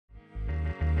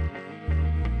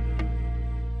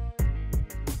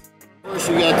First,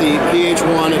 you got the pH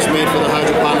 1. It's made for the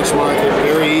hydroponics market.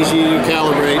 Very easy to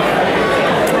calibrate.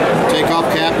 Take off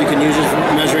cap. You can use it for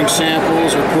measuring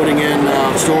samples or putting in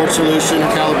storage solution or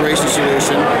calibration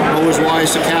solution. Always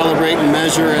wise to calibrate and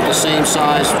measure at the same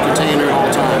size container at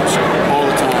all times, all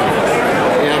the time.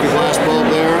 You have your glass bulb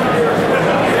there.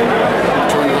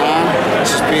 Turn it on.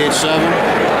 This is pH 7.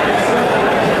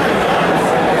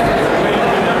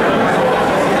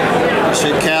 Just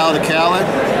hit cal to cal it.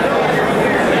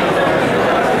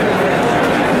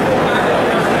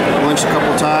 Winch a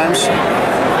couple times.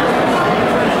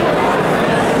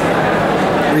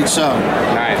 Read 7.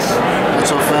 Nice. That's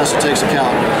how fast it takes to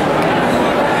calibrate.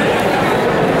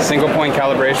 Single point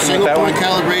calibration. Single point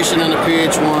calibration on the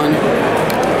pH 1.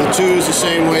 The 2 is the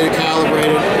same way to calibrate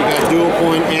it. You got dual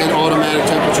point and automatic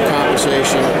temperature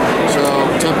compensation. So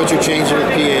temperature changing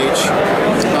with pH.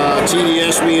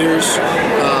 TDS meters.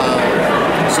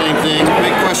 Same thing.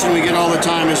 Big question we get all the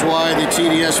time is why the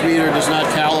TDS meter does not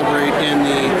calibrate in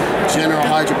the general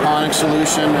hydroponic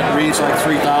solution that reads like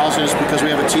 3000. It's because we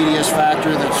have a TDS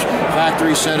factor that's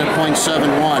factory set at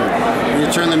 0.71. When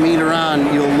you turn the meter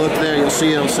on, you'll look there, you'll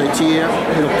see it'll say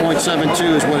it'll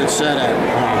 0.72 is what it's set at.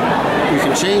 You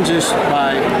can change this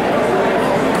by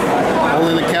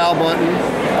holding the cal button,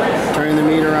 turning the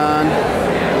meter on,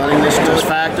 letting this go to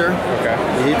factor. Okay.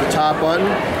 You hit the top button.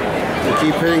 You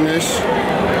keep hitting this.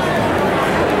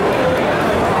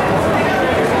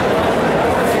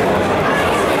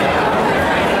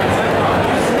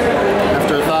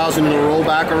 After 1,000, it'll roll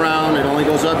back around. It only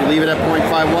goes up. You leave it at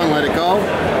 0.51, let it go.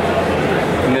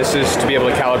 And this is to be able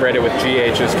to calibrate it with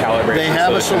GH's calibration. They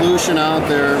have a solution out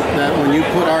there that when you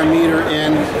put our meter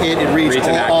in, it reads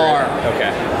OR.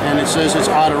 Okay. And it says it's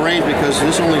out of range because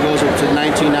this only goes up to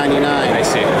 1999. I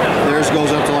see. Theirs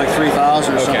goes up to like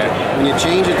 3,000 or something. When you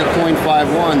change it to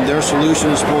 0.51, their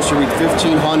solution is supposed to read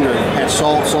 1,500 at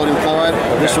sodium chloride.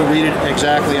 Okay. This will read it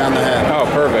exactly on the head. Oh,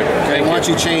 perfect. Okay, once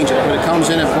you change it, but it comes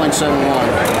in at 0.71.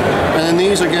 And then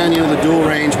these, again, you know, the dual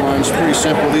range ones, pretty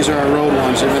simple. These are our road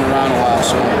ones. They've been around a while.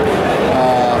 So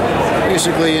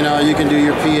basically, you know, you can do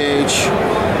your pH.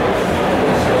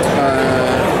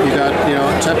 You got, you know,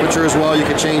 temperature as well. You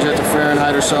can change that to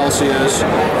Fahrenheit or Celsius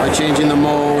by changing the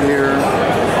mode here.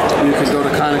 You can go to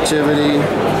connectivity.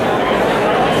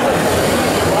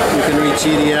 You can read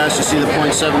TDS. You see the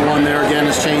 0.71 there. Again,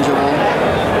 is changeable.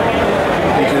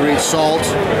 You can read salt,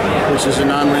 which is a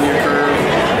nonlinear curve.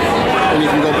 And you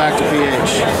can go back to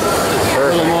pH.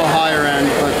 A little more higher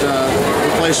end, but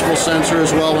replaceable sensor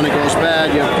as well. When it goes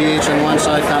bad, you have pH on one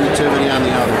side, connectivity on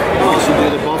the other. You also do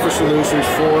the buffer solutions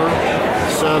 4,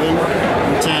 7,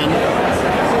 and 10.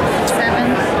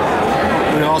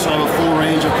 7. We also have a full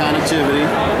range of connectivity.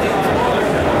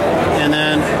 And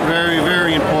then very,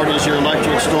 very important is your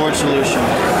electrode storage solution.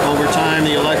 Over time,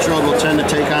 the electrode will tend to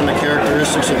take on the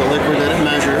characteristics of the liquid that it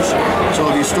measures.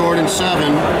 So if you store it in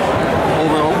 7,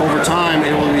 over time,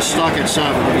 it will be stuck at 7.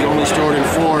 If you only store it in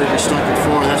 4, it'll be stuck at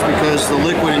 4. That's because the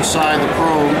liquid inside the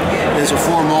probe is a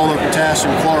 4 molar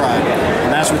potassium chloride.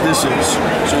 And that's what this is.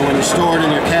 So when you store it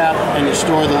in your cap and you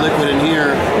store the liquid in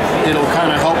here, it'll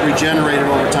kind of help regenerate it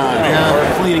over time. We have a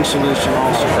cleaning solution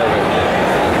also.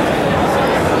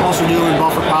 Also doing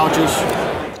buffer pouches.